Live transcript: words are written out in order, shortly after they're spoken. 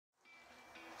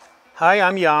Hi,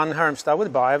 I'm Jan Hermstad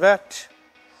with Buyavette,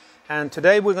 and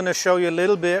today we're going to show you a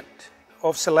little bit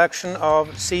of selection of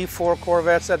C4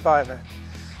 Corvettes at Buyavette.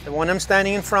 The one I'm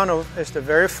standing in front of is the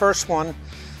very first one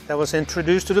that was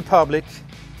introduced to the public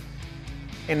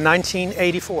in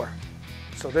 1984.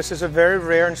 So this is a very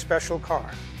rare and special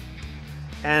car.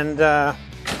 And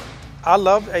I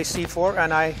love a C4,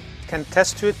 and I can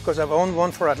attest to it because I've owned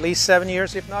one for at least 7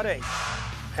 years, if not 8.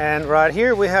 And right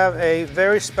here we have a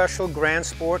very special Grand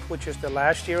Sport, which is the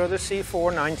last year of the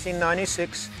C4,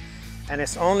 1996, and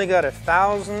it's only got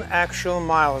 1,000 actual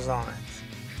miles on it.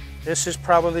 This is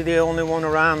probably the only one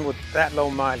around with that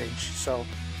low mileage. So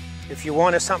if you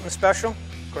wanted something special,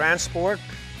 Grand Sport,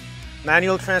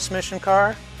 manual transmission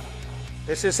car,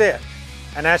 this is it.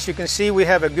 And as you can see, we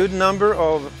have a good number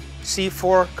of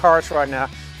C4 cars right now.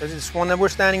 This one that we're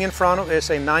standing in front of is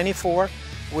a 94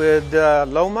 with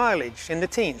low mileage in the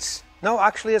teens. No,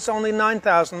 actually it's only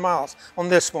 9,000 miles on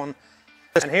this one.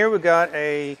 And here we got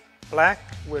a black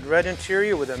with red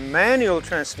interior with a manual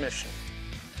transmission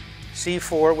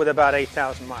C4 with about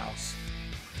 8,000 miles.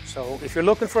 So if you're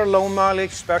looking for a low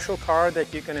mileage special car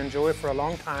that you can enjoy for a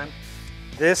long time,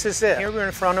 this is it. Here we're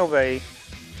in front of a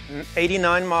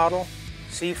 89 model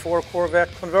C4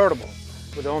 Corvette convertible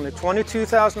with only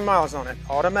 22,000 miles on it,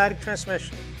 automatic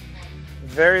transmission.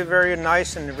 Very, very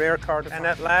nice and rare car. And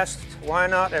at last, why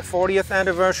not a 40th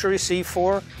anniversary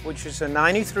C4, which is a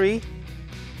 93.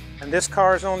 And this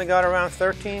car has only got around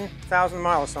 13,000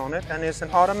 miles on it and is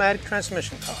an automatic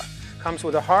transmission car. Comes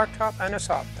with a hard top and a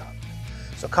soft top.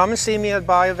 So come and see me at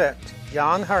Buyavette,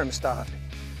 Jan Hermstad,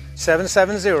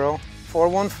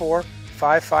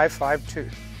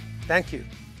 770-414-5552. Thank you.